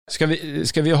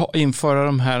Ska vi införa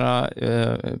de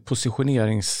här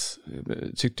positionerings...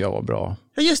 tyckte jag var bra.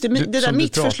 Ja, just det. Det där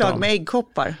mitt förslag med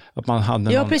äggkoppar. Att man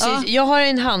hade ja, precis. Ja. Jag har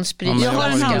en handsprit. Jag har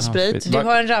en handsprit. Du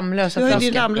har en Ramlösa flaska. Du har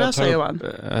en Ramlösa, Johan.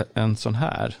 En sån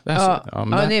här. Det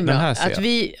är bra. Att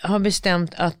vi har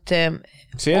bestämt att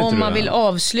om man vill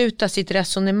avsluta sitt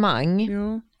resonemang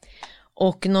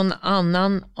och någon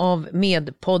annan av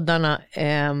medpoddarna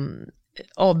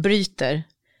avbryter,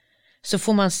 så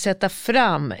får man sätta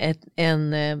fram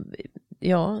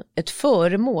ett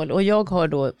föremål. Och jag har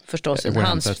då förstås en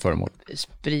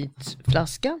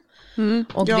handspritflaska.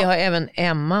 Och vi har även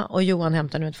Emma och Johan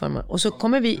hämtar nu ett föremål. Och så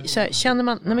kommer vi, så här, känner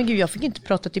man, nej men gud, jag fick inte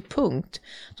prata till punkt.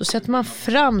 Då sätter man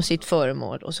fram sitt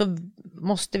föremål och så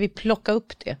måste vi plocka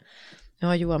upp det. Nu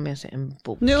har Johan med sig en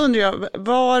bok. Nu undrar jag,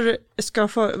 var ska man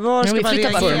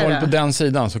reagera? Föremål på den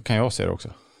sidan så kan jag se det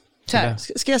också.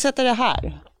 Ska jag sätta det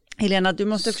här? Helena, du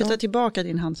måste flytta tillbaka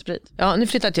din handsprit. Ja, nu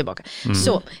flyttar jag tillbaka.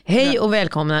 Så, hej och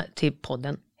välkomna till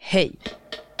podden. Hej!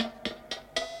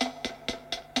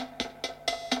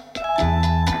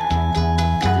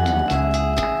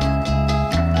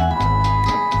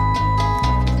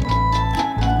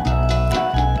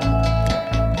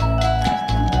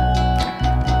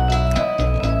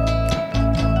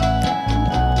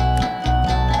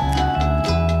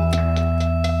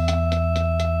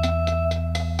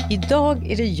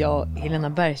 Idag är det jag, Helena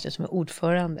Bergström, som är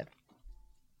ordförande.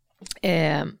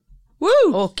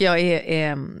 Och jag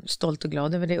är stolt och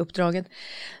glad över det uppdraget.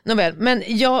 Nåväl, men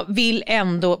jag vill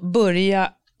ändå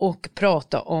börja och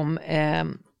prata om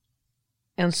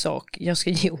en sak. Jag ska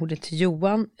ge ordet till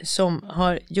Johan som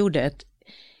gjorde ett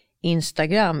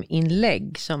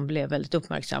Instagram-inlägg som blev väldigt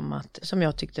uppmärksammat. Som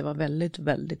jag tyckte var väldigt,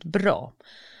 väldigt bra.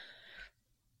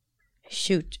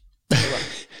 Shoot.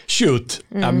 Shoot.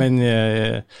 Ja, men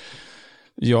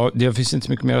det finns inte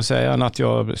mycket mer att säga än att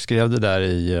jag skrev det där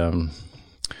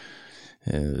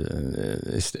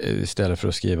istället för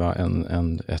att skriva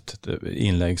ett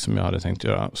inlägg som jag hade tänkt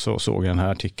göra, så såg jag den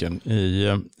här artikeln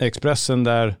i Expressen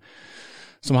där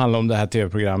som handlar om det här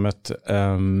tv-programmet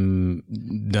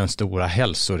Den stora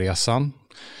hälsoresan,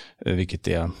 vilket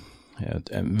är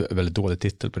en väldigt dålig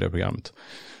titel på det programmet.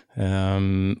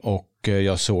 Och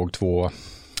jag såg 2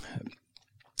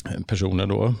 personer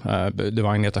då. Det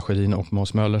var Agneta Sjödin och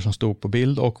Måns Möller som stod på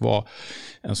bild och var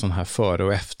en sån här före-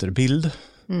 och efterbild.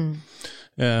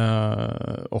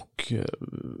 Och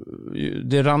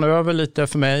det rann över lite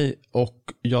för mig och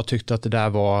jag tyckte att det där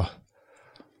var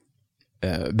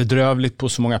bedrövligt på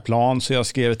så många plan, så jag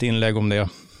skrev ett inlägg om det.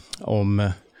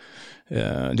 Om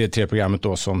det tv-programmet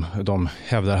då som de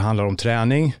hävdar handlar om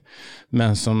träning,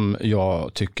 men som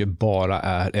jag tycker bara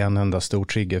är en enda stor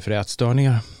trigger för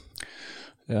ätstörningar.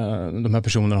 De här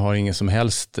personerna har ingen som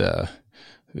helst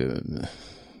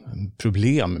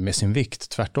problem med sin vikt,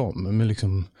 tvärtom. De är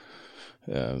liksom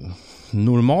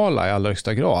normala i allra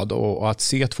högsta grad. Och att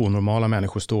se 2 normala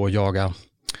människor stå och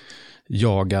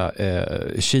jaga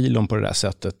kilon på det där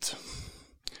sättet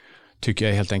tycker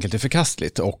jag helt enkelt är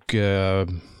förkastligt. Och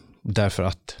därför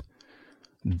att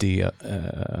det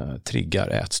triggar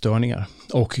ätstörningar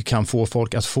och kan få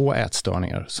folk att få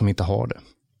ätstörningar som inte har det.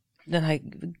 Den här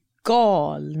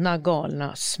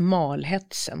galna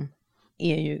smalhetsen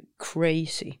är ju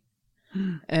crazy.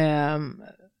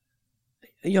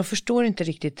 Jag förstår inte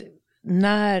riktigt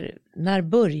när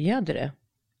började det?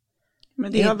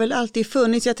 Men det har väl alltid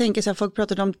funnits. Jag tänker så här, folk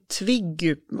pratade om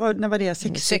Twiggy, när var det?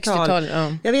 60-tal.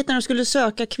 Ja. Jag vet när de skulle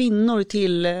söka kvinnor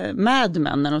till Mad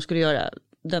Men, när de skulle göra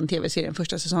den tv-serien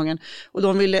första säsongen. Och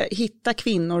de ville hitta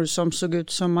kvinnor som såg ut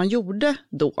som man gjorde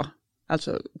då.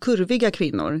 Alltså kurviga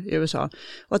kvinnor i USA.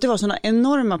 Och att det var sådana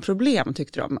enorma problem,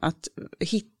 tyckte de, att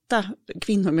hitta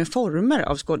kvinnor med former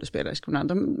av skådespelerskorna.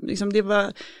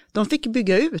 De fick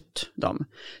bygga ut dem.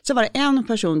 Så var det en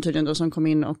person tydligen då som kom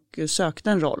in och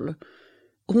sökte en roll.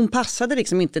 Hon passade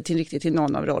liksom inte riktigt till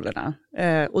någon av rollerna.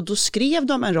 Och då skrev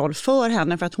de en roll för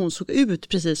henne för att hon såg ut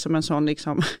precis som en sån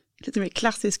liksom lite mer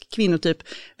klassisk kvinnotyp.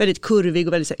 Väldigt kurvig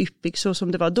och väldigt så yppig, så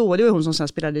som det var då. Det var hon som sen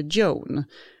spelade Joan,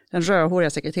 den rödhåriga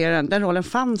sekreteraren. Den rollen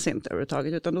fanns inte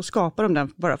överhuvudtaget, utan då skapade de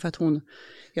den bara för att hon...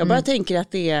 Jag bara tänker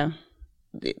att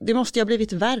det måste ju ha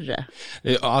blivit värre.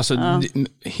 Alltså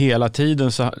hela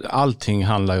tiden så allting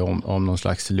handlar ju om någon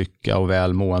slags lycka och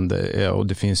välmående, och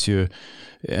det finns ju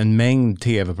en mängd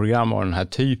tv-program av den här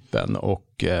typen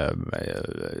och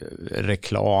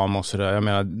reklam och sådär. Jag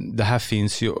menar, det här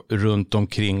finns ju runt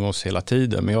omkring oss hela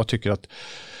tiden, men jag tycker att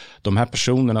de här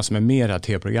personerna som är med i det här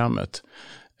tv-programmet,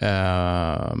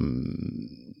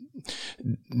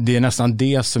 det är nästan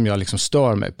det som jag liksom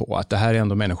stör mig på, att det här är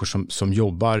ändå människor som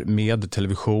jobbar med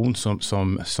television,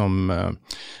 som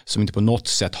inte på något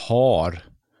sätt har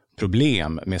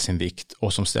problem med sin vikt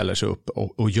och som ställer sig upp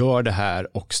och gör det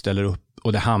här och ställer upp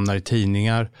och det hamnar i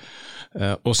tidningar.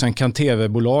 Och sen kan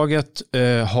tv-bolaget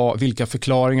ha vilka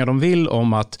förklaringar de vill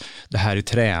om att det här är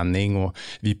träning och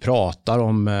vi pratar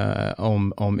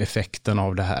om effekten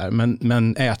av det här.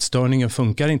 Men ätstörningen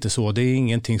funkar inte så. Det är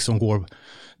ingenting som går...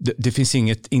 Det finns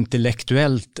inget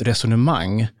intellektuellt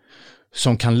resonemang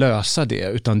som kan lösa det,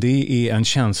 utan det är en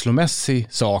känslomässig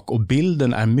sak och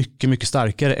bilden är mycket, mycket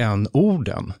starkare än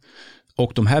orden.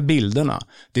 Och de här bilderna,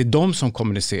 det är de som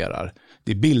kommunicerar.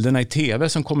 Det är bilderna i tv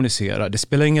som kommunicerar. Det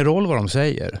spelar ingen roll vad de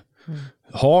säger.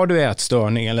 Har du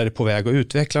ätstörning eller är på väg att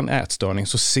utveckla en ätstörning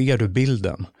så ser du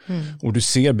bilden. Och du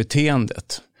ser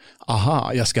beteendet.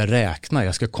 Aha, jag ska räkna,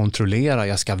 jag ska kontrollera,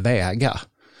 jag ska väga.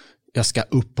 Jag ska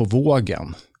upp på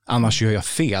vågen. Annars gör jag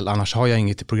fel, annars har jag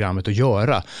inget i programmet att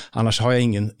göra. Annars har jag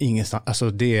ingen alltså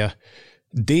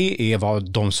det är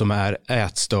vad de som är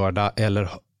ätstörda eller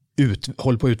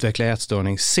håller på att utveckla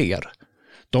ätstörning ser.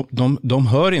 De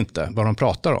hör inte vad de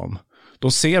pratar om.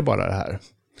 De ser bara det här.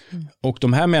 Och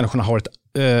de här människorna har ett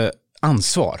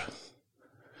ansvar.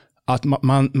 Att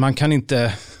man kan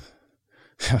inte...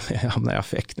 Jag hamnar i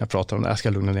affekt när jag pratar om det här, jag ska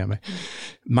lugna ner mig.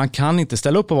 Man kan inte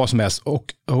ställa upp på vad som helst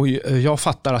och jag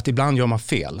fattar att ibland gör man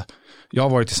fel. Jag har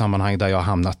varit i sammanhang där jag har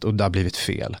hamnat och det har blivit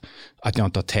fel. Att jag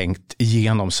inte har tänkt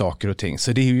igenom saker och ting.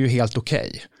 Så det är ju helt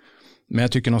okej. Men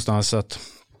jag tycker någonstans att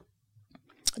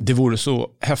det vore så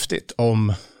häftigt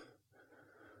om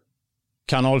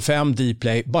Kanal 5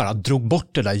 Dplay bara drog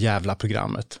bort det där jävla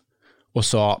programmet och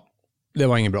sa, det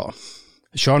var inget bra.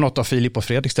 Kör något av Filip och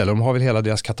Fredrik istället. De har väl hela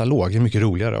deras katalog. Det är mycket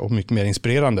roligare och mycket mer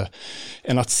inspirerande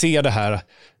än att se det här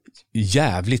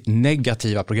jävligt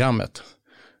negativa programmet.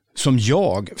 Som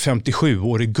jag,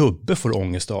 57-årig gubbe, får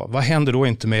ångest av. Vad händer då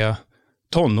inte med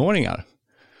tonåringar?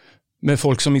 Med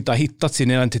folk som inte har hittat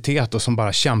sin identitet och som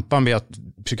bara kämpar med att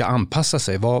försöka anpassa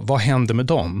sig. Vad händer med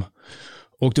dem?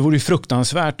 Och det vore ju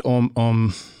fruktansvärt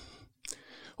om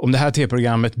det här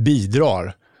tv-programmet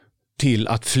bidrar till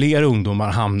att fler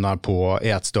ungdomar hamnar på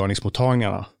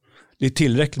ätstörningsmottagningarna. Det är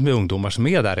tillräckligt med ungdomar som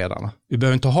är där redan. Vi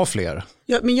behöver inte ha fler.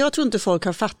 Ja, men jag tror inte folk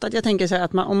har fattat. Jag tänker så här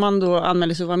att om man då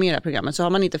anmäler sig att vara med i det här programmet så har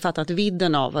man inte fattat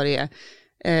vidden av vad det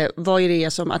är. Vad är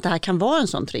det som att det här kan vara en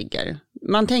sån trigger.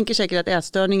 Man tänker säkert att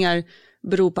ätstörningar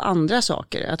beror på andra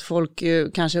saker. Att folk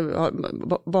kanske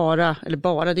bara,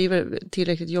 det är väl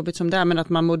tillräckligt jobbigt som det är, men att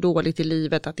man mår dåligt i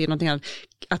livet, att det är någonting annat.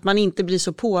 Att man inte blir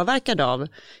så påverkad av.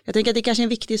 Jag tänker att det kanske är en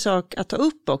viktig sak att ta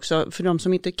upp också för de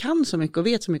som inte kan så mycket och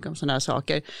vet så mycket om sådana här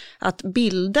saker. Att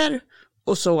bilder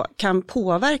och så kan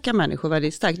påverka människor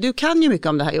väldigt starkt. Du kan ju mycket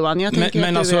om det här, Johan. Jag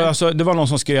men alltså, det var någon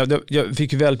som skrev, jag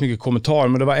fick ju väldigt mycket kommentarer,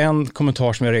 men det var en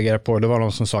kommentar som jag reagerade på. Det var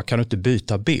någon som sa, kan du inte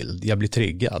byta bild? Jag blir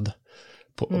triggad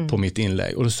på mitt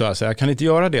inlägg. Och då sa jag så här, jag kan inte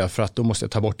göra det för att då måste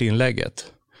jag ta bort inlägget.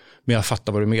 Men jag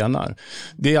fattar vad du menar.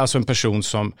 Det är alltså en person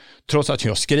som, trots att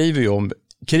jag skriver ju om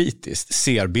kritiskt,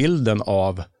 ser bilden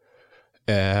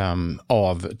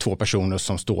av två personer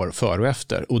som står före och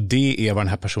efter. Och det är vad den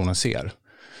här personen ser.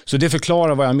 Så det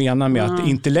förklarar vad jag menar med att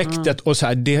intellektet och så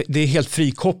här, det är helt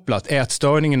frikopplat.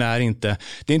 Ätstörningen är inte,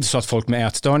 det är inte så att folk med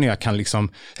ätstörningar kan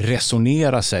liksom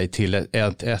resonera sig till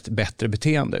ett bättre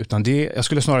beteende, utan jag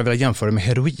skulle snarare vilja jämföra med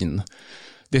heroin.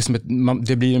 Det är som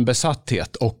det blir en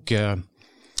besatthet och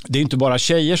det är inte bara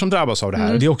tjejer som drabbas av det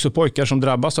här. Det är också pojkar som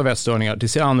drabbas av ätstörningar. Det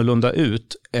ser annorlunda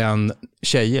ut än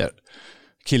tjejer.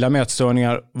 Killar med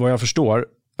ätstörningar, vad jag förstår,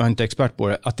 jag är inte expert på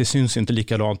det, att det syns inte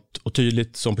likadant och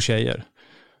tydligt som på tjejer.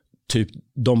 Typ,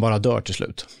 de bara dör till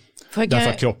slut. Därför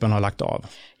att kroppen har lagt av.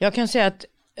 Jag kan säga att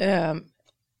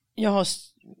jag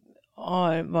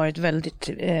har varit väldigt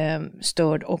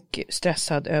störd och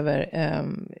stressad över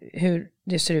hur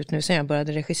det ser ut nu sen jag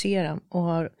började regissera. Och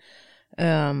har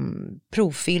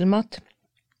provfilmat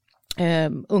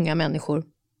unga människor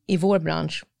i vår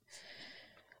bransch.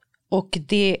 Och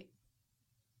det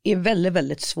är väldigt,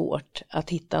 väldigt svårt att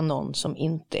hitta någon som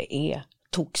inte är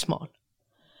toksmal.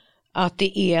 Att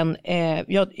det är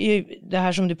det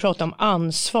här som du pratar om,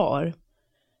 ansvar.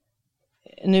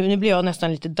 Nu blir jag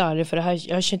nästan lite darrig för det här.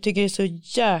 Jag tycker det är så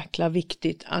jäkla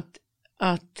viktigt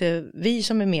att vi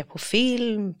som är med på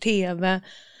film, tv,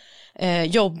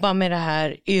 jobbar med det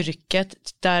här yrket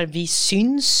där vi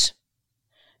syns.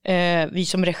 Vi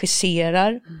som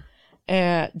regisserar.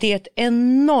 Det är ett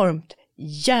enormt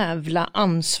jävla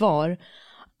ansvar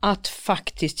att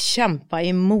faktiskt kämpa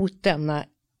emot denna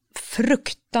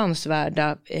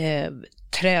fruktansvärda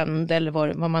trend eller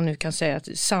vad man nu kan säga,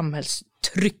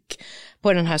 samhällstryck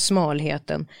på den här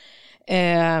smalheten.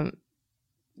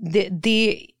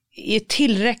 Det är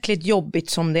tillräckligt jobbigt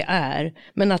som det är,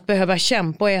 men att behöva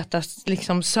kämpa och äta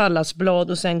liksom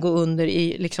salladsblad och sen gå under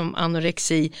i liksom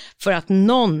anorexi för att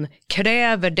någon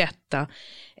kräver detta,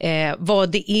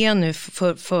 vad det är nu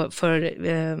för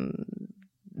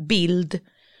bild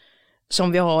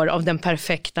som vi har av den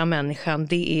perfekta människan,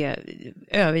 det är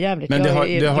överjävligt. Men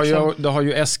det har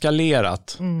ju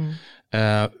eskalerat.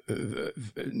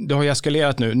 Det har ju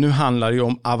eskalerat nu. Nu handlar det ju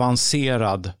om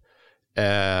avancerad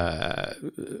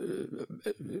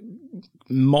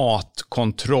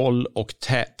matkontroll och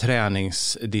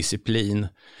träningsdisciplin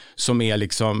som är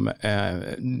liksom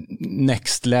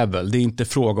next level. Det är inte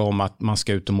fråga om att man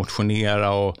ska ut och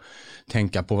motionera och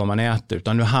tänka på vad man äter,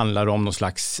 utan nu handlar det om någon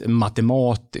slags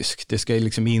matematisk. Det ska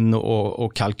liksom in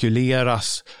och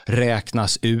kalkyleras,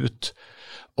 räknas ut,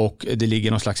 och det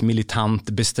ligger någon slags militant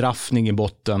bestraffning i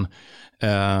botten.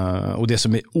 Och det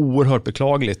som är oerhört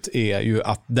beklagligt är ju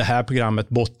att det här programmet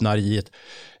bottnar i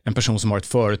en person som har ett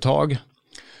företag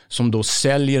som då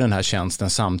säljer den här tjänsten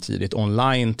samtidigt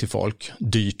online till folk,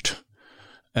 dyrt.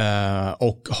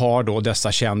 Och har då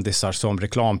dessa kändisar som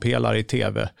reklampelare i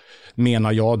tv,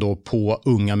 menar jag då, på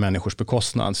unga människors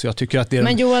bekostnad. Så jag tycker att det är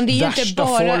Johan, det är värsta inte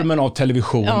bara formen av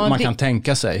television man kan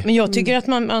tänka sig. Men jag tycker att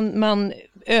man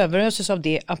överöses av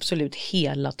det absolut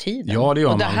hela tiden. Ja, det gör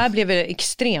man. Och det här blev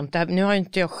extremt. Nu har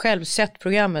inte jag själv sett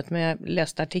programmet, men jag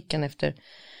läste artikeln efter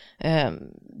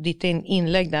ditt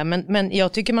inlägg där. Men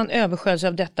jag tycker man översköljs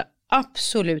av detta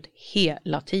absolut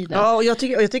hela tiden. Ja, och jag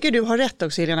tycker du har rätt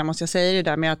också, Helena, måste jag säga det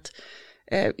där med att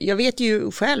jag vet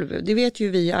ju själv, det vet ju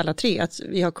vi alla tre, att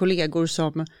vi har kollegor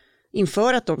som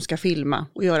inför att de ska filma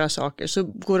och göra saker så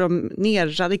går de ner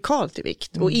radikalt i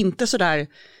vikt och inte sådär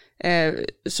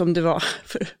som det var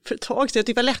för ett tag sedan.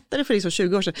 Det var lättare för liksom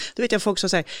 20 år sedan. Då vet jag folk som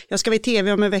säger, jag ska vara i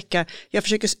tv om en vecka, jag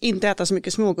försöker inte äta så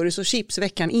mycket smågodis och chips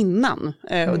veckan innan.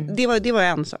 Och det var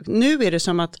en sak. Nu är det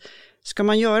som att ska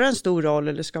man göra en stor roll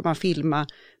eller ska man filma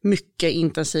mycket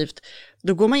intensivt,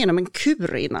 då går man igenom en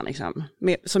kur innan liksom,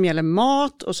 som gäller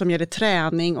mat och som gäller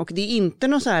träning, och det är inte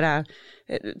någon så här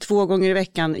 2 gånger i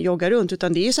veckan jogga runt,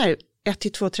 utan det är så här 1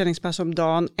 till 2 träningspass om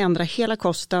dagen, ändra hela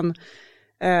kosten.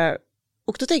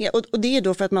 Och då tänker jag, och det är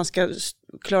då för att man ska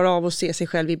klara av att se sig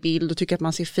själv i bild och tycka att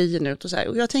man ser fin ut och så här.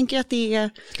 Och jag tänker att det är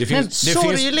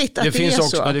sorgligt att det är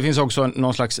så. Det finns också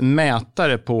någon slags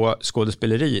mätare på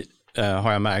skådespeleri,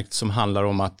 har jag märkt, som handlar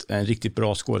om att en riktigt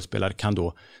bra skådespelare kan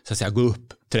då så att säga gå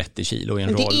upp 30 kilo i en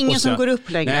roll. Men det är ingen som går upp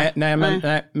längre.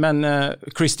 Men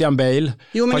Christian Bale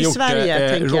har i gjort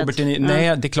Sverige, Robert De Niro.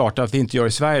 Nej, det är klart att vi inte gör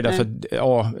i Sverige därför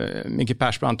Micke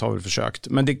Persbrandt har väl försökt.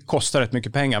 Men det kostar rätt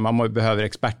mycket pengar. Man behöver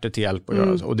experter till hjälp att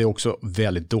göra, och det är också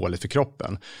väldigt dåligt för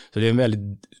kroppen. Så det är en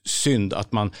väldigt synd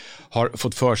att man har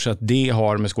fått för sig att det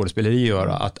har med skådespeleri att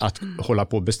göra, att hålla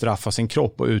på att bestraffa sin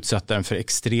kropp och utsätta den för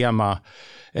extrem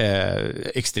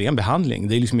behandling.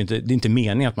 Det är liksom inte, det är inte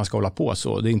meningen att man ska hålla på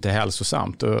så. Det är inte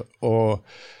hälsosamt.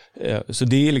 Så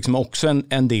det är liksom också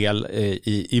en del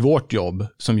i vårt jobb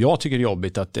som jag tycker är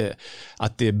jobbigt, att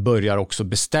det börjar också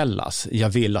beställas. Jag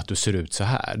vill att du ser ut så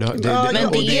här.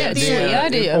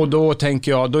 Och då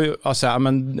tänker jag,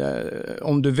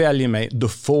 om du väljer mig, då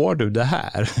får du det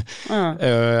här.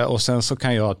 Och sen så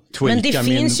kan jag tweaka. Men det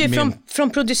finns ju från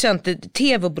producenter,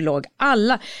 tv-bolag,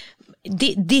 alla.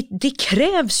 Det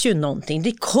krävs ju någonting,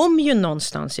 det kommer ju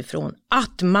någonstans ifrån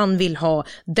att man vill ha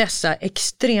dessa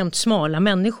extremt smala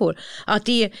människor.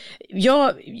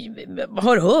 Jag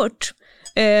har hört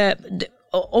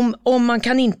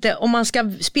om man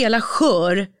ska spela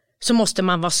skör så måste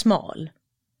man vara smal.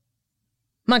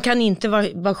 Man kan inte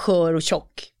vara skör och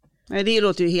tjock. Nej, det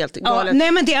låter ju helt galet. Ja,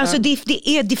 nej, men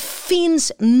det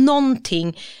finns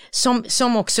någonting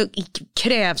som också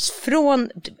krävs från,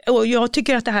 och jag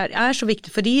tycker att det här är så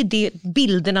viktigt, för det är det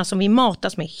bilderna som vi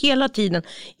matas med hela tiden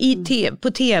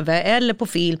på tv eller på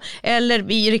film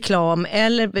eller i reklam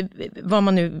eller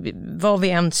vad vi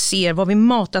än ser, vad vi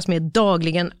matas med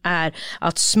dagligen, är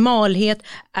att smalhet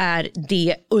är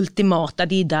det ultimata,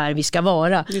 det är där vi ska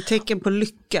vara. Det är tecken på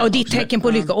lycka. Och det är tecken på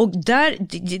lycka, och där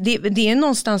det är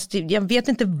någonstans, jag vet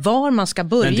inte var man ska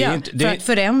börja för att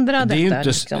förändra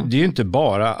detta. Det är ju inte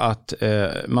bara att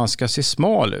man ska se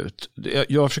smal ut.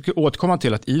 Jag försöker återkomma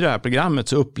till att i det här programmet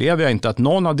så upplever jag inte att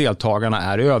någon av deltagarna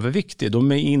är överviktig.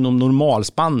 De är inom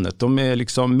normalspannet. De är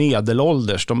liksom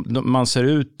medelålders. Man ser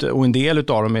ut, och en del av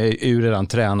dem är ju redan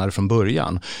tränare från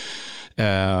början.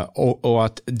 Och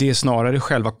att det är snarare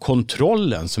själva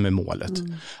kontrollen som är målet.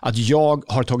 Att jag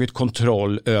har tagit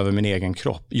kontroll över min egen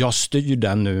kropp. Jag styr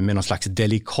den nu med någon slags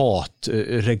delikat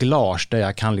reglage där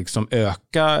jag kan liksom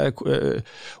öka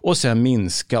och sen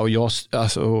minska, och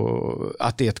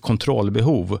att det är ett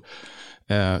kontrollbehov.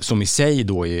 som i sig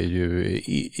då är ju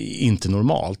inte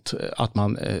normalt att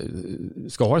man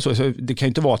ska ha det så. Det kan ju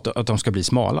inte vara att de ska bli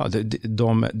smala.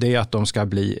 Det är att de ska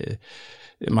bli,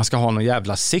 man ska ha någon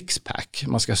jävla sixpack.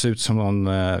 Man ska se ut som någon,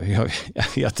 jag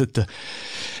vet inte.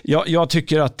 Jag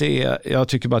tycker bara att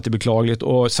det är beklagligt,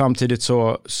 och samtidigt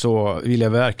så vill jag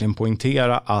verkligen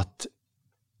poängtera att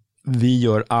vi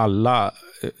gör alla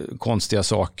konstiga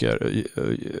saker,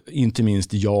 inte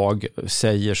minst jag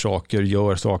säger saker,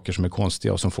 gör saker som är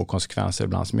konstiga och som får konsekvenser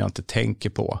ibland som jag inte tänker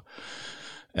på.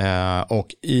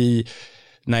 Och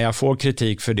när jag får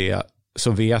kritik för det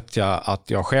så vet jag att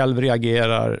jag själv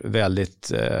reagerar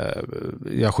väldigt,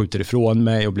 jag skjuter ifrån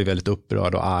mig och blir väldigt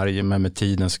upprörd och arg, men med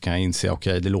tiden så kan jag inse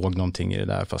okej, det låg någonting i det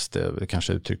där, fast det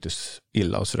kanske uttrycktes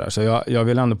illa och sådär. Så jag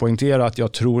vill ändå poängtera att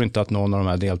jag tror inte att någon av de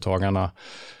här deltagarna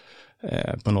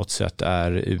på något sätt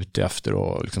är ute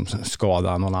efter att liksom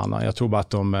skada någon annan. Jag tror bara att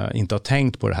de inte har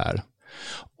tänkt på det här.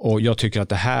 Och jag tycker att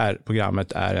det här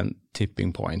programmet är en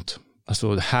tipping point.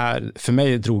 Alltså det här, för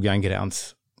mig drog jag en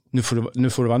gräns. Nu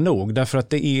får det vara nog. Därför att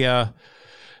det är,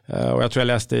 och jag tror jag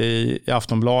läste i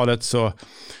Aftonbladet, så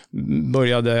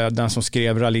började den som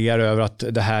skrev raljera över att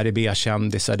det här är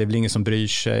B-kändisar. Det är väl ingen som bryr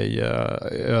sig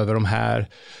över de här.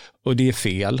 Och det är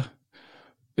fel.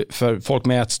 För folk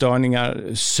med ätstörningar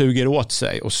suger åt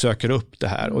sig och söker upp det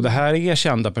här. Och det här är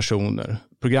kända personer,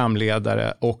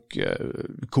 programledare och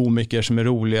komiker som är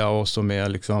roliga och som är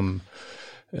liksom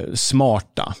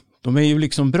smarta. De är ju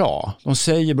liksom bra. De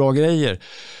säger bra grejer.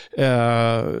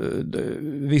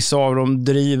 Vissa av dem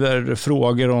driver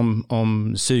frågor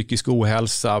om psykisk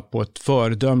ohälsa på ett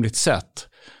föredömligt sätt.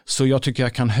 Så jag tycker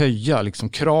jag kan höja liksom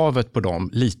kravet på dem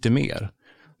lite mer.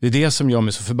 Det är det som gör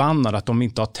mig så förbannad, att de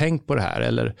inte har tänkt på det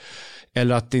här.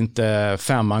 Eller att inte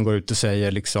femman går ut och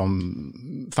säger liksom,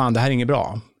 fan det här är inget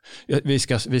bra.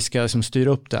 Vi ska liksom styra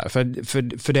upp det här.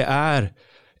 För det är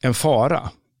en fara.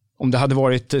 Om det hade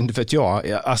varit, vet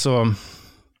jag, alltså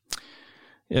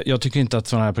jag tycker inte att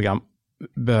sådana här program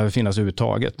behöver finnas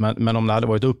överhuvudtaget. Men om det hade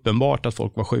varit uppenbart att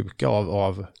folk var sjuka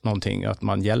av någonting, att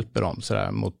man hjälper dem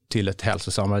sådär till ett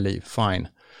hälsosammare liv, fine.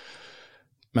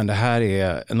 Men det här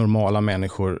är normala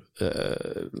människor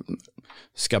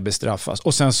ska bestraffas.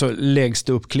 Och sen så läggs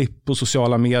det upp klipp på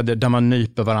sociala medier där man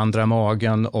nyper varandra i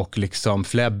magen och liksom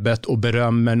fläbbet och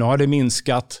berömmer. Nu har det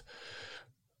minskat.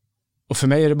 Och för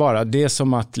mig är det bara det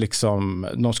som att liksom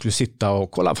någon skulle sitta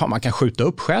och kolla, fan man kan skjuta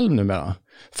upp själv numera.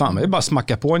 Fan, man är bara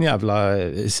smacka på en jävla,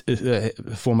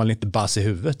 får man lite bass i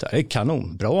huvudet där. Det är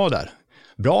kanon, bra där.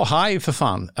 Bra high för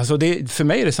fan. Alltså för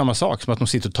mig är det samma sak som att de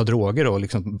sitter och tar droger och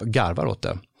liksom garvar åt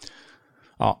det.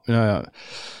 Ja,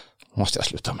 måste jag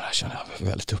sluta med det här, känner jag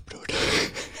väldigt upprörd.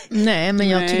 Nej, men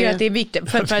jag tycker att det är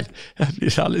viktigt. För att jag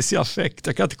blir alldeles i affekt,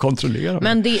 jag kan inte kontrollera mig.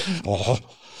 Men det,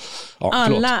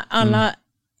 alla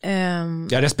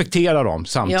jag respekterar dem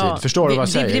samtidigt. Ja, förstår du vad jag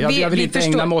säger? Jag vill inte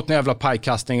ägna mig åt en jävla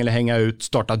pajkastning eller hänga ut,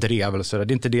 starta drev eller sådär.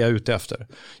 Det är inte det jag är ute efter.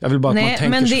 Jag vill bara att man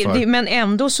tänker sig för. Men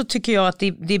ändå så tycker jag att det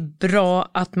är bra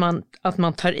att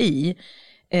man tar i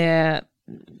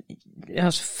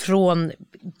alltså från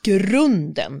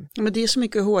grunden. Men det är så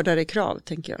mycket hårdare krav,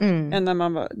 tänker jag, än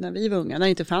när vi var unga, när det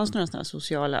inte fanns några sådana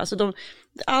sociala. Alltså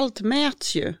allt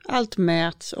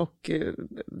mäts och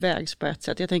vägs på ett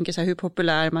sätt. Jag tänker så här, hur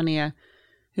populär man är,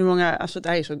 hur många, alltså det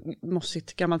här är så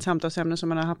mossigt gammalt samtalsämne som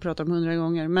man har pratat om 100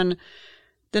 gånger, men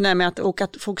det där med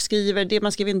att folk skriver, det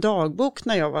man skrev i en dagbok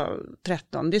när jag var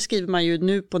 13, det skriver man ju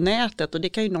nu på nätet, och det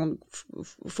kan ju någon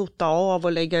fota av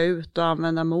och lägga ut och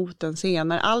använda mot en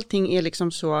senare. Allting är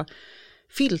liksom så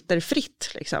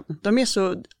filterfritt liksom. De är så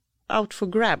out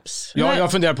for grabs. Ja,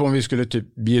 jag funderar på om vi skulle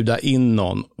typ bjuda in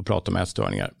någon och prata om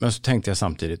ätstörningar, men så tänkte jag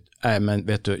samtidigt, men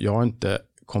vet du, jag är inte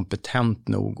kompetent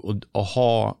nog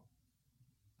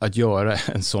att göra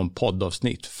en sån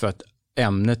poddavsnitt, för att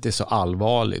ämnet är så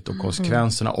allvarligt och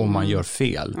konsekvenserna om man gör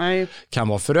fel kan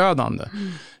vara förödande.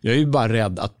 Jag är ju bara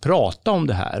rädd att prata om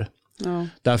det här. Ja.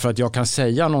 Därför att jag kan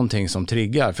säga någonting som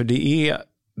triggar. För det är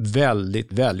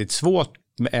väldigt, väldigt svårt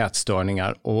med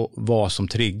ätstörningar och vad som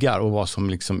triggar och vad som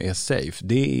liksom är safe.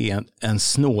 Det är en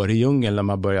snårig djungel när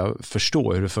man börjar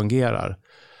förstå hur det fungerar.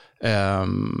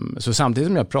 Så samtidigt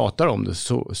som jag pratar om det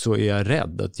så är jag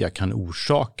rädd att jag kan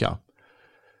orsaka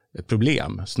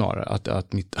problem snarare,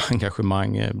 att mitt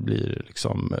engagemang blir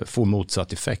liksom, får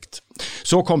motsatt effekt.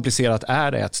 Så komplicerat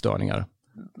är ätstörningar.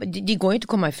 Det går inte att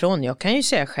komma ifrån. Jag kan ju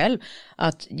säga själv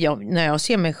att när jag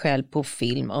ser mig själv på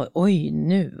film, oj,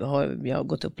 nu har jag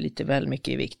gått upp lite väl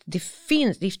mycket i vikt. Det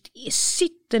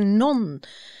sitter någon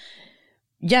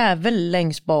jävel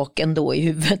längst bak ändå i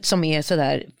huvudet som är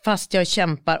sådär, fast jag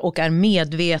kämpar och är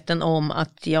medveten om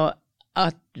att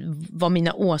vad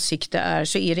mina åsikter är,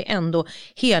 så är det ändå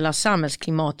hela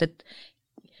samhällsklimatet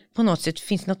på något sätt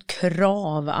finns något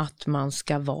krav att man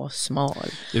ska vara smal.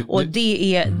 Och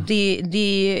det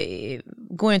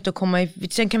går inte att komma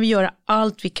sen kan vi göra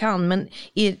allt vi kan, men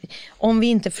om vi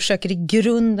inte försöker i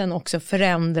grunden också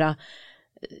förändra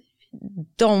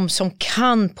de som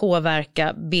kan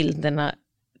påverka bilderna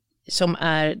som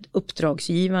är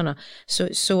uppdragsgivarna,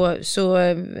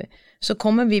 så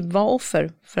kommer vi vara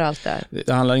offer för allt det här.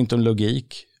 Det handlar inte om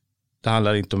logik, det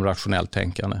handlar inte om rationellt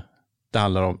tänkande. Det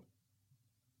handlar om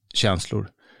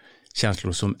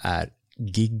känslor som är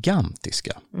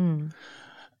gigantiska.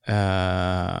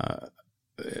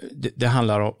 Det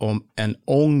handlar om en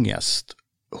ångest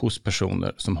hos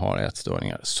personer som har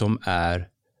ätstörningar som är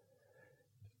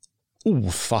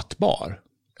ofattbar.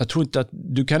 Jag tror inte att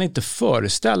du kan inte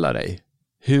föreställa dig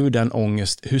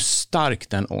hur stark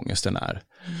den ångesten är.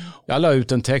 Jag la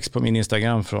ut en text på min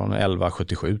Instagram från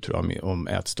 1177 tror jag om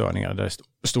ätstörningar där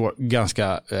det står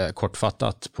ganska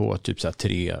kortfattat på typ så här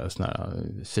 3 såna här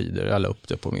sidor. Jag la upp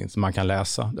det på min så man kan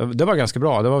läsa. Det var ganska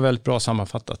bra. Det var väldigt bra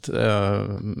sammanfattat.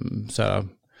 Så här,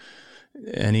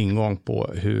 en ingång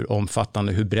på hur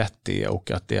omfattande, hur brett det är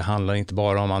och att det handlar inte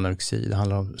bara om anorexi. Det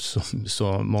handlar om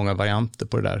så många varianter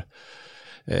på det där.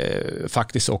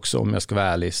 Faktiskt också, om jag ska vara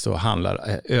ärlig, så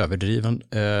handlar överdriven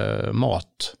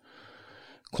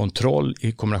matkontroll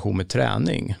i kombination med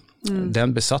träning.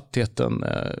 Den besattheten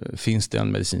finns det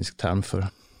en medicinsk term för.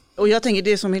 Och jag tänker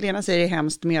det som Helena säger är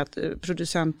hemskt med att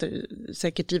producenter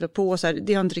säkert driver på. Så här,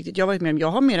 det har inte riktigt jag varit med om.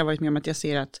 Jag har mer varit med om att jag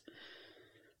ser att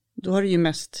då har det ju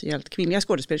mest gällt kvinnliga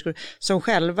skådespelerskor som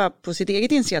själva på sitt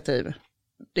eget initiativ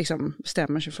liksom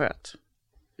bestämmer sig för att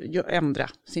ändra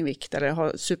sin vikt eller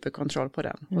ha superkontroll på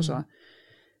den. Och så.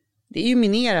 Det är ju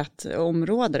minerat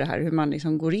område det här, hur man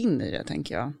liksom går in i det,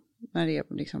 tänker jag. När det är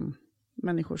liksom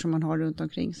människor som man har runt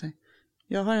omkring sig.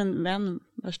 Jag har en vän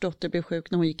vars dotter blev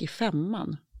sjuk när hon gick i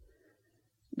 5:an.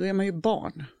 Då är man ju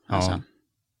barn. Ja. Alltså.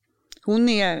 Hon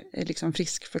är liksom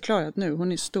friskförklarad nu.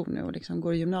 Hon är stor nu och liksom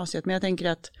går i gymnasiet. Men jag tänker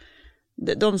att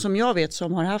de som jag vet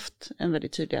som har haft en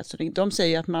väldigt tydlig ätstörning, de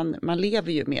säger att man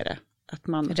lever ju med det. Att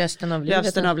man, resten av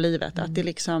livet. Att det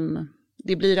liksom,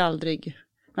 det blir aldrig,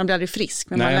 man blir aldrig frisk,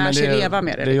 men man lär sig leva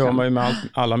med det. Det liksom. gör man ju med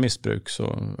alla missbruk.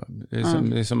 Så det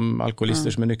är som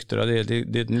alkoholister som är nyktra. Det är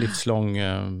ett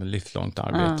livslångt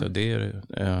arbete.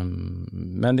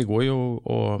 Men det går ju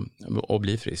att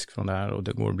bli frisk från det här och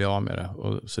det går att bli av med det.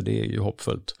 Så det är ju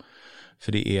hoppfullt.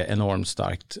 För det är enormt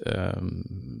starkt.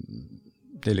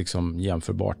 Det är liksom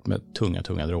jämförbart med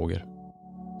tunga droger.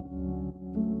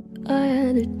 I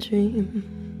had a dream.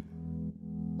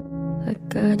 I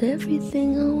got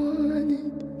everything I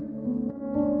wanted.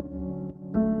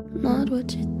 Not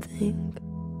what you think.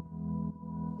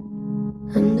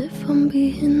 And if I'm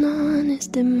being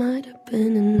honest, it might have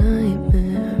been a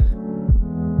nightmare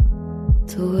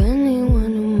to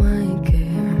anyone who might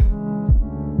care.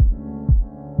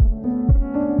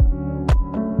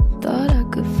 Thought I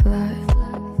could fly,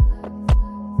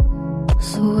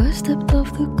 so I stepped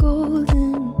off the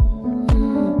golden.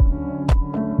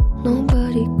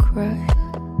 Nobody cried.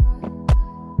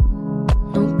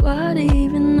 Nobody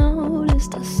even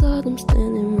noticed. I saw them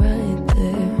standing right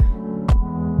there.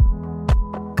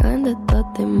 Kinda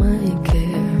thought they might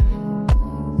care.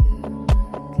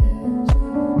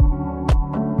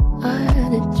 I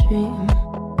had a dream.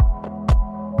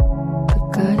 I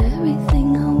got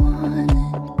everything I wanted.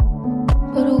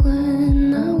 But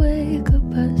when I wake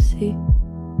up I see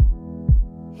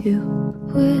you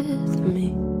with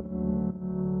me.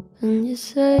 And you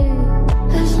say,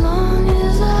 as long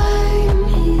as I'm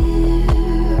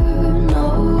here,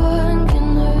 no one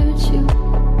can hurt you.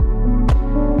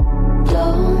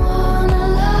 Don't wanna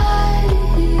lie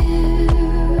here,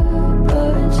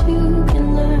 but you can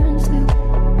learn to.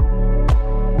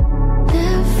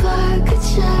 If I could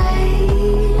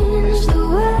change the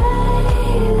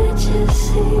way that you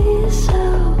see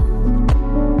yourself,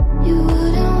 you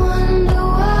wouldn't wonder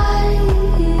why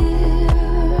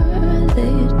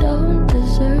they don't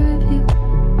deserve you.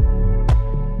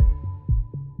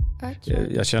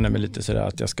 Jag känner mig lite sådär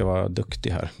att jag ska vara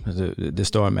duktig här. Det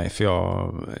stör mig för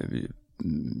jag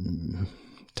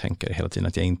tänker hela tiden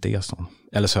att jag inte är sån.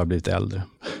 Eller så har jag blivit äldre.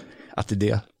 Att det är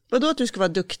det. Vadå att du ska vara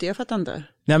duktig? Jag fattar inte.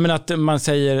 Nej, men att man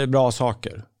säger bra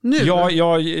saker. Nu?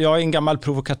 Jag är en gammal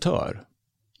provokatör.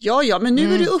 Ja, men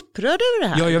nu är du upprörd över det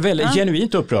här. Jag är väldigt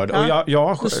genuint upprörd och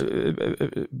jag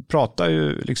pratar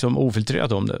ju liksom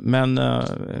ofiltrerat om det. Men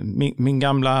min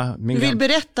gamla... Du vill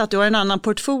berätta att du har en annan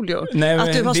portfolio. Nej,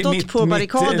 att du har stått på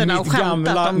barrikaderna och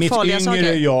skämtat om farliga saker. Mitt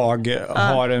yngre jag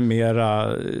har en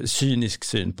mera cynisk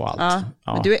syn på allt.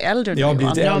 Ja. Men du är äldre nu, jag har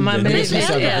blivit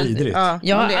äldre.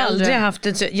 Jag har aldrig haft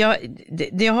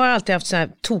jag har alltid haft så här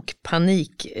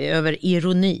tokpanik över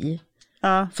ironi.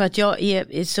 Ja. För att jag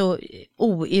är så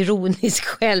oironisk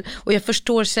själv och jag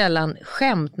förstår sällan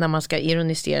skämt när man ska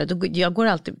ironisera. Jag går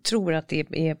alltid tror att det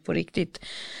är på riktigt.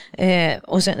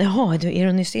 Och sen, du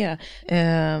ironiserar.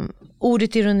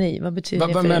 Ordet ironi, vad betyder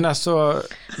det? Men alltså,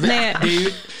 det är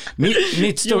ju,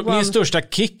 min största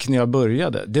kick när jag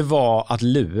började, det var att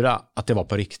lura att det var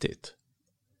på riktigt.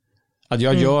 Att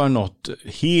jag gör något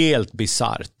helt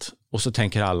bizarrt och så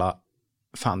tänker alla,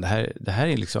 fan det här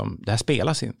är liksom, det här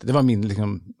spelas inte. Det var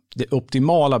det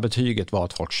optimala betyget var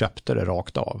att folk köpte det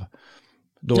rakt av.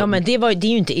 Men det är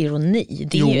ju inte ironi.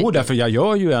 Därför jag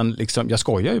gör ju jag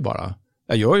skojar ju bara.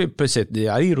 Jag gör ju precis,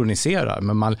 jag ironiserar,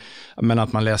 men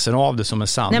att man läser av det som en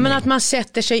sanning. Nej, men att man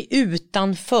sätter sig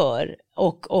utanför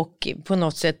och på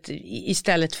något sätt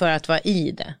istället för att vara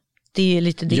i det. Det är ju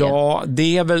lite det. Ja,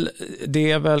 det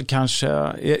är väl kanske,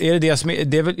 är det som är,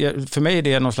 det är väl, för mig är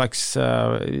det någon slags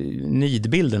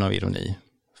nidbilden av ironi.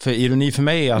 För ironi för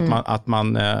mig är att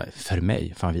man för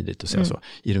mig, fan vidrigt att säga så,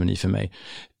 ironi för mig.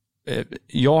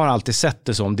 Jag har alltid sett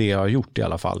det som det jag har gjort i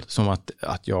alla fall, som att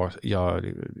jag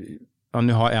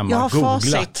nu har Emma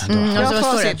googlat.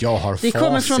 Jag har facit. Det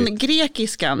kommer från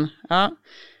grekiskan,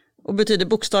 och betyder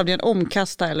bokstavligen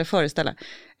omkasta eller föreställa.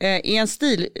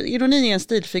 Ironi är en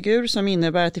stilfigur som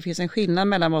innebär att det finns en skillnad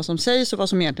mellan vad som sägs och vad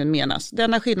som egentligen menas.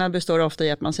 Denna skillnad består ofta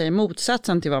i att man säger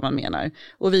motsatsen till vad man menar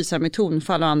och visar med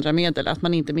tonfall och andra medel att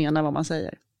man inte menar vad man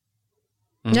säger.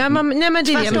 Nej, men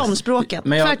det är tvärtomspråket.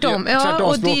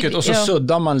 Tvärtomspråket och så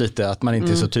suddar man lite att man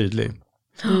inte är så tydlig.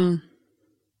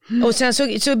 Och sen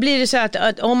så blir det så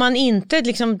att om man inte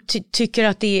liksom tycker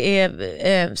att det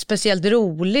är speciellt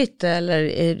roligt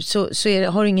eller så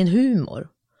har ingen humor.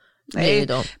 Nej,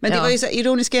 men det var ju så,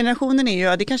 ironiska generationen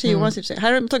är ju, det kanske är Johan här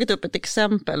har de tagit upp ett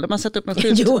exempel, de har satt upp en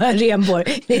skylt. Johan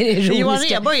Rheborg, det är Johan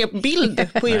Rheborg är bild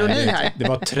på ironi här. Det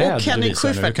var träd. Och Henrik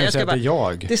Schyffert,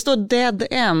 det står dead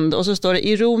end och så står det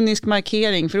ironisk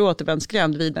markering för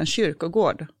återvändsgränd vid en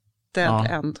kyrkogård. Dead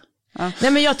end. Ja.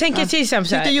 Nej, men jag tänker till exempel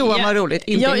så här. Tyckte Johan var roligt,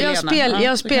 inte Helena.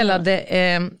 Jag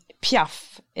spelade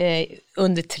Piaf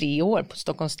under 3 år på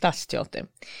Stockholms stadsteater.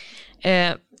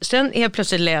 Sen helt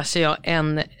plötsligt läser jag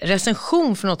en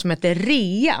recension för något som heter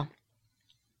Rea.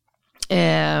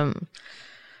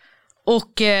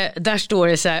 Och där står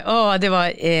det så här, det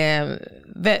var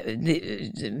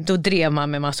då drev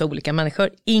man med massa olika människor,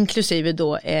 inklusive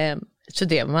då så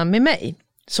drev man med mig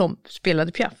som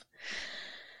spelade Piaf.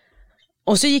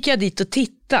 Och så gick jag dit och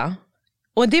tittade.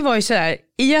 Och det var ju så där,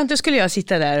 egentligen skulle jag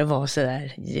sitta där och vara så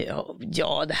där,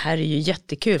 ja det här är ju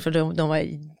jättekul, för de var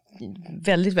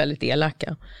väldigt, väldigt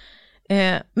elaka.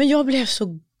 Men jag blev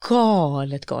så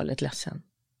galet ledsen.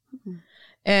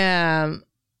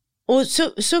 Och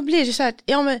så blir det så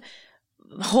här, men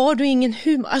har du ingen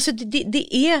humor? Alltså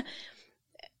det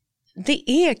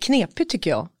är knepigt tycker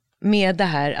jag med det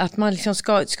här, att man liksom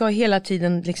ska hela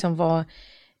tiden liksom vara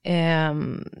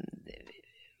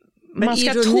man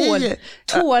ska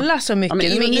tåla så mycket. Men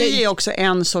ironi är också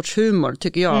en sorts humor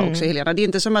tycker jag också, Helena. Det är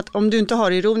inte som att om du inte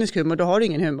har ironisk humor, då har du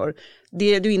ingen humor.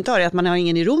 Det du inte har är att man har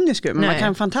ingen ironisk humor. Man kan ha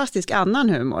en fantastisk annan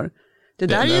humor. Det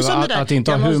där är ju som det där. Att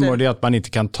inte ha humor, det är att man inte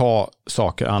kan ta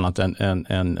saker annat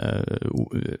än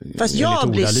fast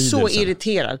jag blir så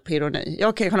irriterad på ironi.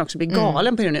 Jag kan också bli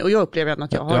galen på ironi och jag upplever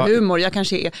att jag har humor. Jag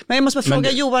kanske är, men jag måste bara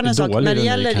fråga Johan en sak när det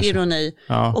gäller kanske. Ironi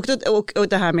och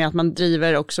det här med att man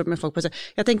driver också med folk på sig.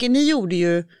 Jag tänker, ni gjorde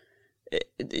ju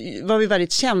var vi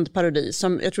väldigt känd parodi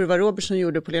som jag tror det var Robert som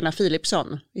gjorde på Lena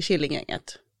Philipsson i Killinggänget.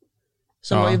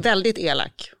 Som var ju väldigt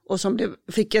elak och som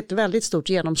fick ett väldigt stort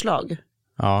genomslag.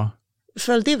 Ja.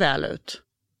 Föll det väl ut?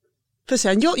 För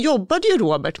sen jobbade ju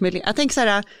Robert med Lena. Jag tänker så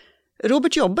här,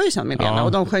 Robert jobbar ju sen med Lena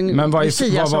och de sjöng. Men vad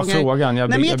var frågan?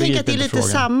 Jag tänker att det är lite frågan.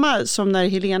 Samma som när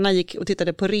Helena gick och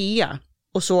tittade på Rea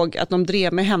och såg att de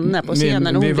drev med henne på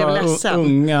scenen och hon blev ledsen. Vi var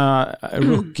unga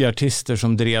rookie-artister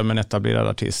som drev med en etablerad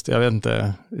artist. Jag vet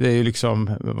inte, det är ju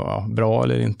liksom bra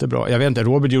eller inte bra. Jag vet inte,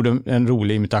 Robert gjorde en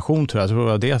rolig imitation tror jag. Jag tror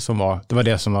det var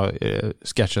det som var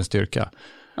sketchens styrka.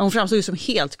 Hon framstod ju som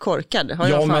helt korkad. Har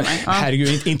Ja, jag men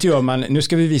herregud, inte gör man. Nu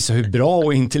ska vi visa hur bra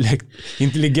och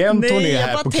intelligent hon är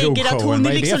här på krogshowen.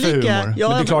 Vad är det för humor? Ja,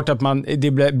 men det är klart att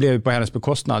det blev på hennes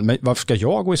bekostnad. Men varför ska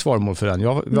jag gå i svaromål för den?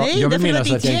 Jag vill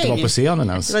minnas att jag inte var på scenen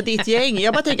ens. Det var ditt gäng.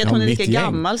 Jag bara tänker att hon är lika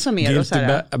gammal som er. Guilty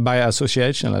by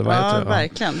association, eller vad heter det?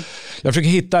 Verkligen. Jag försöker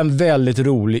hitta en väldigt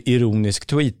rolig, ironisk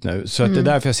tweet nu. Så att det är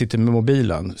därför jag sitter med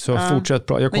mobilen. Så fortsätt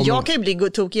prata. Men jag kan ju bli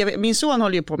tokig. Min son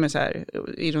håller ju på med så här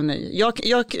ironi.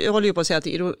 Jag håller ju på att säga att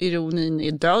ironin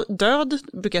är död,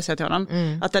 brukar jag säga till honom.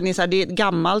 Att den är så här, det är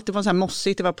gammalt, det var så här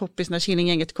mossigt, det var poppis när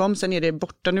Killinggänget kom, sen är det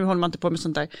borta, nu håller man inte på med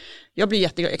sånt där. Jag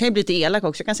kan ju bli lite elak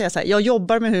också, jag kan säga så här, jag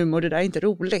jobbar med humor, det där är inte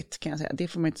roligt, kan jag säga. Det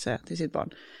får man inte säga till sitt barn.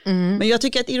 Men jag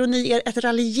tycker att ironi är ett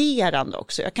raljerande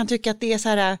också. Jag kan tycka att det är så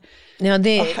här... Ja,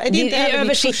 det är inte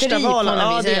mitt första val.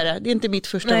 Ja, det är det. Det är inte mitt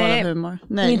första val av humor.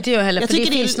 Nej. Inte jag heller, för det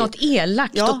finns något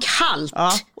elakt och kallt.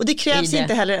 Ja. Och det krävs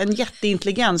inte heller en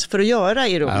jätteintelligens för att göra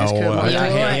ironisk humor.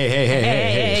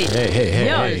 Hej.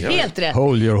 Helt rätt.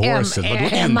 Hold your horses. Vadå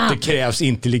inte krävs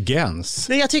intelligens?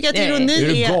 Men jag tycker att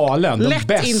ironi är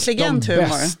lätt intelligent humor. De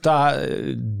bästa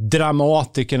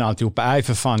dramatikerna alltihopa är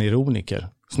för fan ironiker.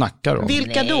 Snackar om.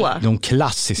 Vilka då? De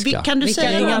klassiska. Kan du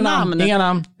säga inga namn? Inga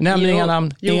namn. Nämn inga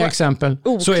namn. Inga exempel.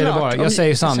 Oklart. Så är det bara. Jag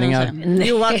säger sanningar.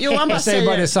 Johan jag säger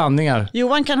bara det sanningar.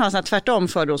 Johan kan ha sån här tvärtom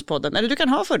fördomspodden. Eller du kan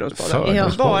ha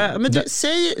fördomspodden. Bara, men du,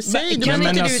 säg du kan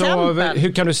inte exempel.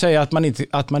 Hur kan du säga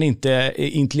att man inte är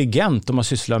intelligent om man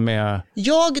sysslar med...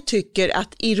 Jag tycker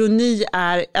att ironi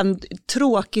är en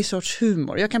tråkig sorts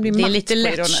humor. Jag kan bli det är lite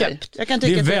lättköpt. Det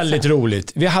är väldigt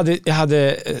roligt. Jag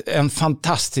hade en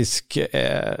fantastisk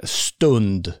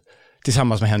stund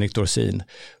tillsammans med Henrik Dorsin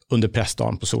under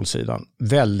pressdagen på Solsidan.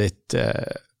 Väldigt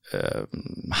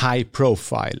high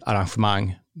profile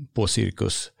arrangemang på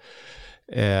Cirkus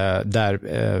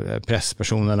där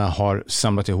presspersonerna har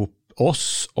samlat ihop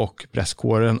oss och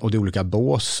presskåren och det är olika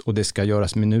bås och det ska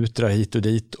göras minuter hit och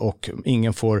dit och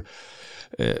ingen får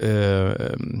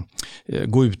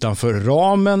gå utanför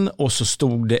ramen och så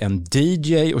stod det en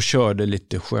DJ och körde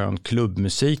lite skön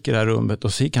klubbmusik i det här rummet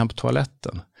och så gick han på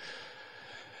toaletten.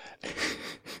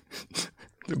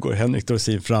 Då går Henrik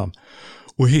Dorsin fram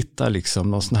och hittar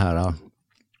liksom någon sån här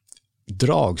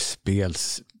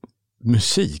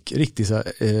dragspelsmusik, riktigt så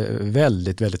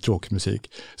väldigt, väldigt tråkig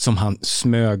musik som han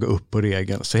smög upp på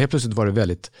regeln. Så helt plötsligt var det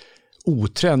väldigt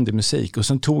otrendig musik och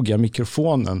sen tog jag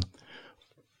mikrofonen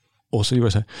och så gjorde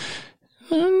jag så här.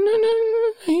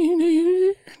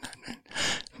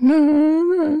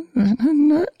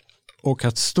 Och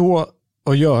att stå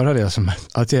och göra det som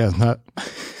att jag är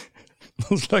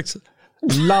någon slags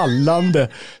lallande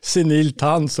senil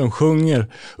tant som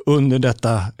sjunger under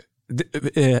detta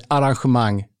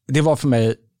arrangemang. Det var för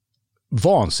mig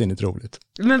vansinnigt roligt.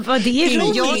 Men vad det är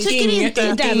roligt? Jag tycker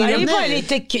inte att det var ju bara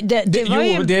lite... Det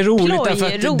är roligt därför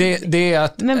att det är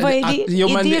att... Men vad är det?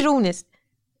 Är det ironiskt?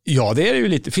 Ja, det är ju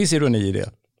lite. Finns ironi i det.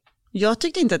 Jag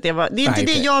tyckte inte att det var... Det är inte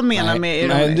det jag menar med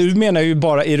ironiskt. Nej, du menar ju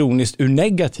bara ironiskt ur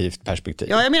negativt perspektiv.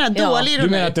 Ja, jag menar dålig ironi. Du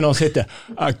menar att det någon sitter...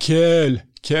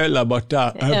 Kul där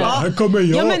borta. Här kommer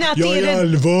jag är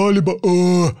allvarlig.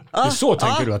 Så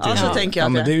tänker du att det är. Så tänker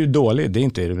jag men det är ju dåligt, det är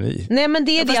inte ironi. Nej, men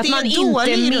det är det att man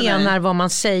inte menar vad man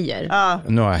säger.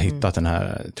 Nu har jag hittat den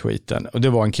här tweeten. Och det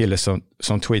var en kille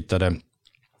som tweetade.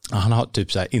 Han har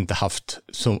typ så här inte haft,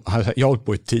 jag har hållit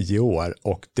på i 10 år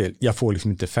och jag får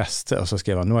liksom inte fäste. Och så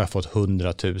skrev han, nu har jag fått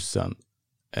 100 000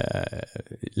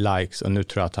 likes och nu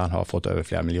tror jag att han har fått över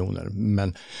flera miljoner.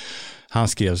 Men han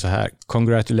skrev så här: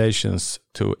 Congratulations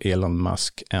to Elon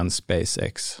Musk and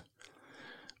SpaceX.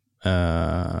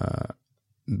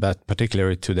 But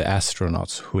particularly to the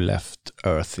astronauts who left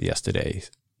Earth yesterday.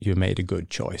 You made a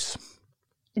good choice.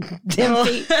 Den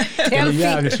är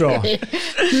jävligt bra.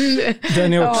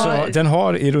 Den är också, den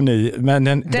har ironi, men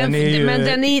den är ju...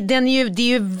 Men det är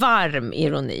ju varm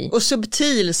ironi. Och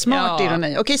subtil, smart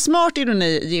ironi. Okej, smart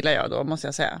ironi gillar jag då, måste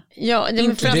jag säga. Ja, det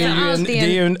är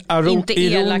ju en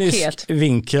ironisk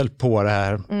vinkel på det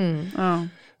här.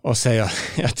 Och säga,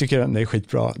 jag tycker den är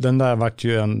skitbra. Den där vart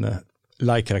ju en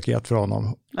like-raket för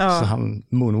honom. Så han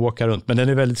moonwalkar runt. Men den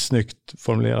är väldigt snyggt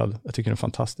formulerad. Jag tycker den är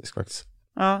fantastisk faktiskt.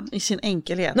 Ja, i sin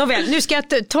enkelhet. Nåväl, nu ska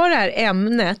jag ta det här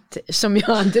ämnet som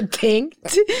jag hade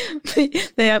tänkt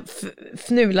när jag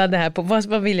fnulade här på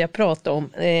vad vill jag prata om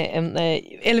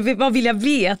eller vad vill jag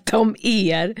veta om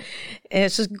er,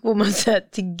 så går man så här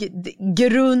till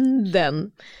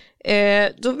grunden.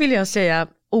 Då vill jag säga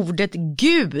ordet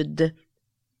Gud.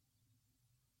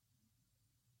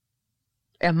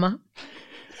 Emma?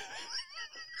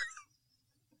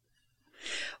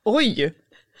 Oj!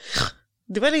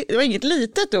 Det var inget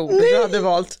litet ord du hade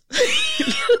valt.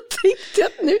 Jag tänkte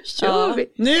att nu kör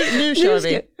vi. Nu kör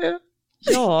vi.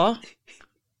 Ja.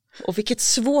 Och vilket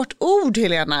svårt ord,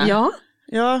 Helena. Ja.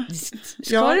 Ja.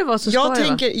 Ska det vara så ska det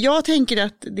vara? Jag tänker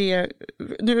att det,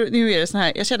 nu är det så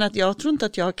här, jag känner att jag tror inte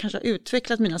att jag kanske har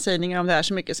utvecklat mina sägningar om det här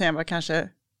så mycket sen jag var kanske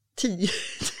 10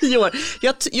 år.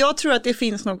 Jag tror att det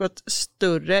finns något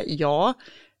större, ja.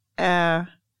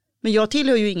 Men jag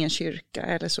tillhör ju ingen kyrka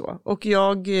eller så. Och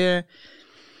jag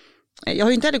har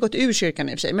ju inte heller gått ur kyrkan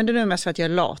i och för sig, men det är nog mest för att jag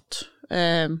är lat.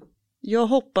 Jag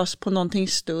hoppas på någonting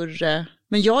större.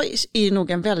 Men jag är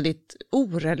nog en väldigt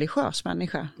oreligiös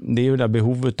människa. Det är ju det där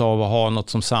behovet av att ha något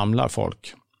som samlar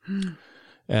folk.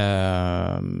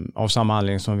 Av samma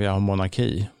anledning som vi har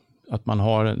monarki. Att man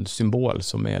har en symbol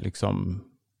som är liksom,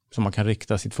 som man kan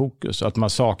rikta sitt fokus. Att man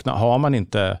saknar, har man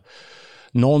inte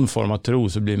någon form av tro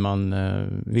så blir man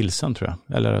vilsen, tror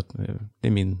jag. Eller att, det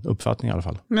är min uppfattning i alla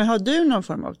fall. Men har du någon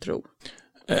form av tro?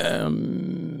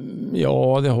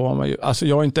 Ja, det har man ju. Alltså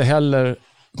jag är inte heller,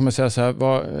 kan man säga så här,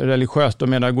 var religiöst, då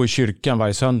menar jag gå i kyrkan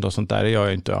varje söndag och sånt där, det gör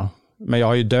jag inte. Men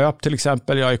jag är ju döpt till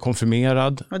exempel, jag är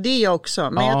konfirmerad. Ja, det är jag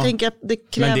också, men jag tänker att det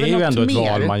kräver något mer. Men det är ju ändå ett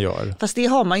val man gör. Fast det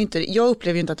har man ju inte, jag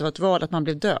upplever ju inte att det var ett val att man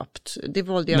blev döpt. Det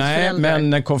valde jag föräldrar. Nej,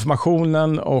 men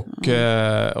konfirmationen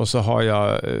och så har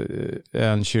jag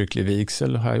en kyrklig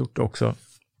vigsel har jag gjort också.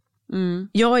 Mm.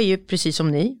 Jag är ju precis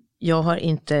som ni. Jag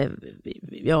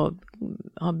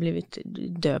har blivit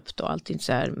döpt och allt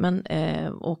så här,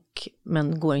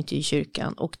 men går inte i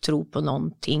kyrkan och tror på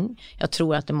någonting. Jag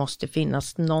tror att det måste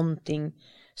finnas någonting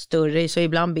större, så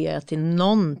ibland ber jag till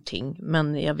någonting,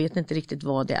 men jag vet inte riktigt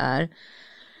vad det är.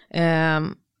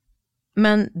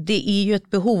 Men det är ju ett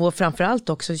behov, och framförallt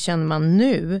också känner man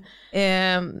nu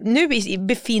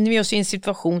befinner vi oss i en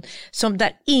situation som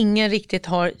där ingen riktigt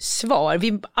har svar.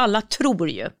 Vi alla tror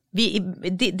ju.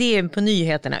 Det är på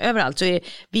nyheterna överallt, så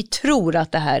vi tror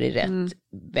att det här är rätt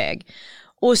väg.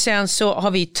 Och sen så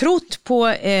har vi trott på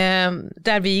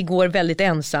där vi går väldigt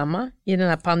ensamma i den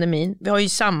här pandemin. Vi har ju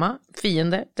samma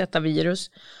fiende, detta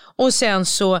virus. Och sen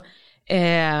så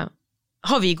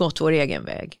har vi gått vår egen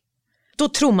väg. Då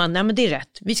tror man, nej men det är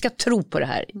rätt. Vi ska tro på det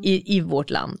här i vårt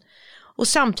land. Och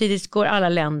samtidigt går alla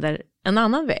länder en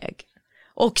annan väg.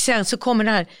 Och sen så kommer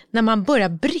det här, när man börjar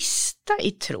brista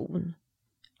i tron.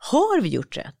 Har vi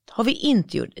gjort rätt? Har vi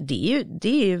inte gjort det?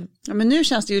 Det är ju... Ja, men nu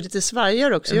känns det ju lite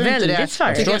svajigare också. Väldigt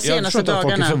svajigare. Jag tror att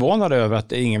folk är förvånade över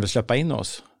att ingen vill släppa in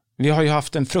oss. Vi har ju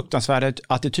haft en fruktansvärd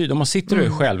attityd. Om man sitter och är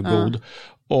självgod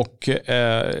och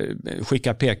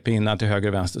skickar pekpinnar till höger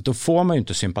och vänster, då får man ju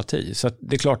inte sympati. Så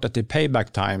det är klart att det är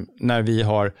payback time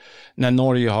när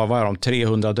Norge har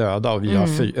 300 döda och vi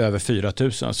har över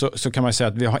 4000, så kan man säga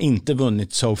att vi har inte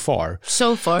vunnit so far.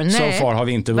 So far har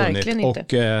vi inte vunnit.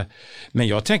 Inte. Men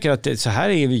jag tänker att så här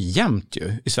är vi jämt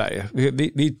ju i Sverige.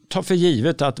 Vi tar för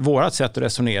givet att vårat sätt att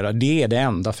resonera, det är det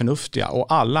enda förnuftiga,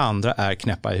 och alla andra är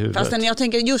knäppa i huvudet. Fast jag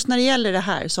tänker just när det gäller det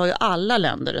här så har ju alla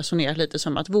länder resonerat lite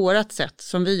som att vårat sätt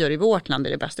som vi gör i vårt land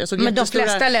är det bästa. Men de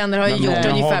flesta länder har ju gjort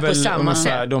ungefär på samma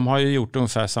sätt. De har ju gjort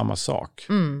ungefär samma sak.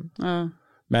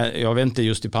 Men jag vet inte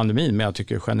just i pandemin, men jag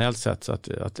tycker generellt sett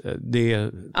att det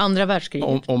är... Andra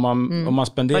världskriget. Om man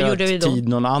spenderar tid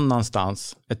någon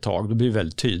annanstans ett tag, då blir det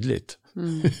väldigt tydligt.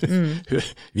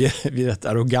 Vi är rätt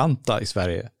arroganta i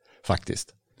Sverige,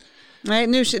 faktiskt. Nej,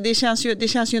 det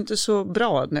känns ju inte så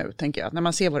bra nu, tänker jag. När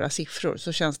man ser våra siffror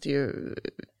så känns det ju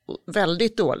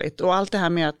väldigt dåligt. Och allt det här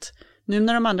med att nu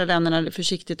när de andra länderna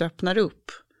försiktigt öppnar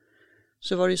upp,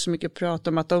 så var det ju så mycket prat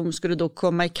om att de skulle då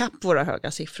komma ikapp våra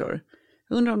höga siffror.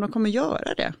 Jag undrar om de kommer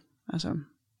göra det. Alltså,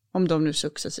 om de nu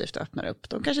successivt öppnar upp.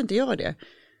 De kanske inte gör det.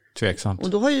 Tveksamt. Och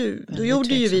då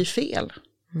gjorde ju vi fel.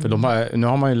 För nu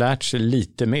har man ju lärt sig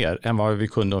lite mer än vad vi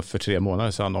kunde för 3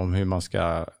 månader sedan om hur man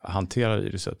ska hantera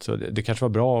viruset. Så det kanske var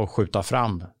bra att skjuta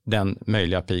fram den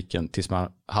möjliga piken tills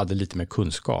man hade lite mer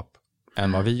kunskap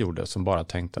än vad vi gjorde, som bara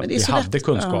tänkte att vi hade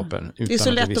kunskapen. Det är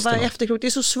så lätt att vara efterklok. Det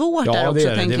är så svårt där också,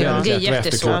 tänker jag. Det är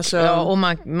jättesvårt. Alltså, ja, och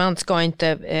man ska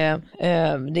inte...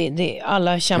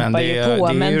 alla kämpar ju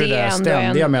på. Men det är ändå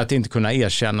ständiga med att inte kunna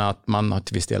erkänna att man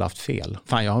till viss del haft fel.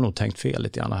 Fan, jag har nog tänkt fel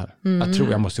lite grann här. Jag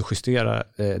tror jag måste justera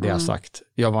det jag sagt.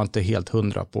 Jag var inte helt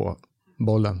 100 på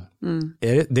bollen.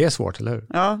 Det är svårt, eller hur?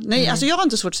 Ja, nej, alltså jag har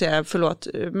inte svårt att säga förlåt,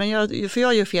 men jag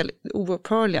gör fel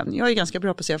oupphörligen. Jag är ganska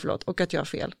bra på att säga förlåt och att jag har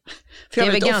fel. För det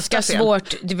är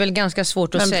väl ganska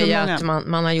svårt att säga att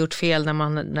man har gjort fel när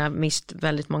man har mist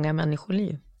väldigt många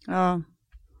människoliv. Ja,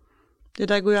 det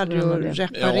där går ju aldrig att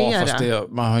reparera. Ja, fast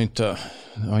man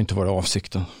har inte varit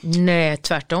avsikten. Nej,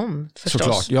 tvärtom, förstås.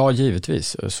 Såklart, ja,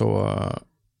 givetvis. Så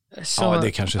ja, det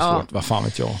är kanske svårt, vad fan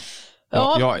vet jag.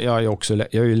 Ja. Jag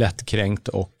är ju lättkränkt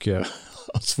och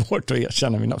har svårt att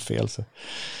erkänna mina fel. Så.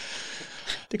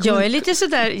 Jag är lite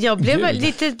sådär, jag blev Gud.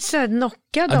 lite sådär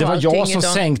knockad av det var allting jag som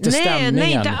idag. sänkte stämningen.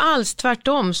 Nej, inte alls,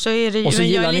 tvärtom. Så är det, Och så men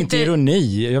jag gillar är ni inte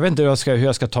ironi. Jag vet inte hur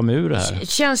jag ska ta mig ur det här.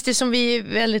 Känns det som vi är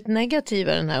väldigt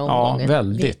negativa den här Ja, omgången?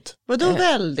 väldigt. Vadå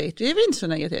väldigt? Vi är väl inte så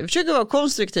negativa. Vi försöker vara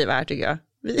konstruktiva här tycker jag.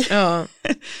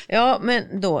 Ja,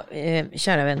 men då,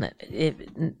 kära vänner,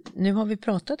 nu har vi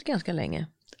pratat ganska länge.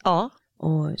 Ja.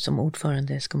 Och som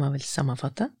ordförande ska man väl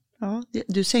sammanfatta? Ja,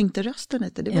 du sänkte rösten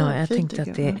lite. Det var Ja, jag fint, tänkte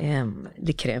att tycker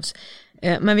det krävs.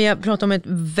 Men vi har pratat om ett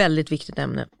väldigt viktigt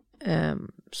ämne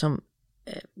som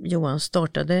Johan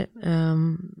startade.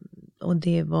 Och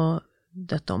det var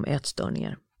detta om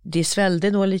ätstörningar. Det svällde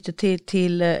då lite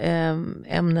till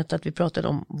ämnet att vi pratade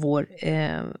om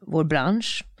vår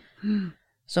bransch.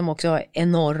 Som också har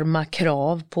enorma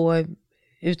krav på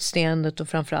utseendet och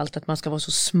framförallt att man ska vara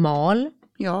så smal.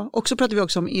 Ja, och så pratar vi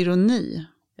också om ironi.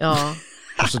 Ja.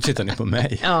 Och så tittar ni på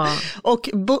mig. Ja. Och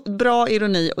bra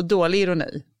ironi och dålig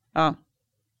ironi. Ja.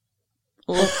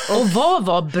 Och vad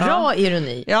var bra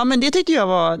ironi? Ja, men det tyckte jag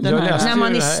var den Jag här. läste När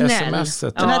man ju är det här snäll.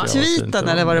 sms:et. Den här tweeten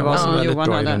eller vad det var som väldigt Johan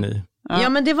bra hade. ironi. Ja,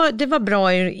 men det var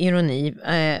bra ironi.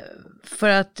 För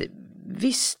att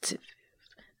visst,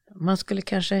 man skulle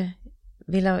kanske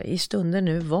vilja i stunder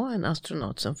nu vara en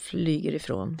astronaut som flyger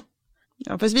ifrån.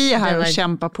 Ja, fast vi är här och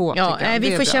kämpar på. Ja, tycker jag. vi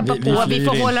Det är får bra. kämpa på, vi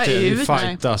får hålla ut. Vi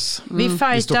fightas. Vi Vi står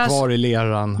fightas. kvar i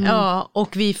leran. Ja,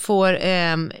 och vi får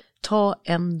ta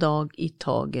en dag i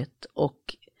taget och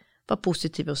vara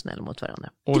positiva och snälla mot varandra.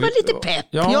 Och Det var vi- lite pepp.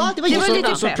 Ja, det var och så,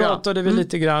 jättebra. och så pratade vi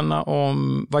lite grann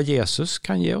om vad Jesus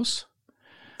kan ge oss.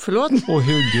 Förlåt? Och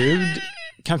hur Gud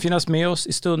kan finnas med oss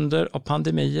i stunder av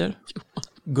pandemier.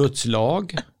 Guds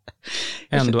lag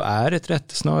ändå är ett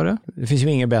rättesnöre. Det finns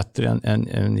ju inget bättre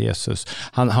än Jesus.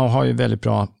 Han har ju väldigt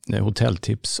bra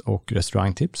hotelltips och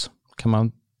restaurangtips. Kan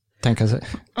man tänka sig.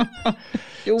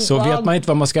 Så vet man inte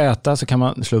vad man ska äta så kan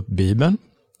man slå upp Bibeln.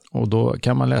 Och då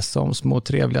kan man läsa om små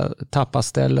trevliga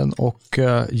tappaställen och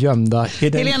gömda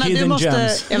hidden Helena, du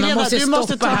gems.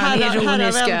 måste ta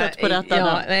herraväldet på detta.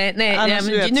 Ja, nej, Annars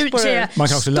men vet, nu spårar säger jag Man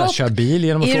kan också lära stopp. köra bil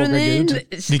genom att fråga Ironin,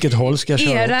 Gud. Vilket håll ska jag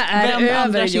köra? Era är Vänd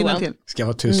andra över, kinden Johan. till. Ska jag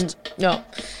vara tyst? Ja.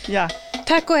 Ja,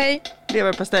 Tack och hej.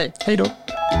 leverpastej. Hej då.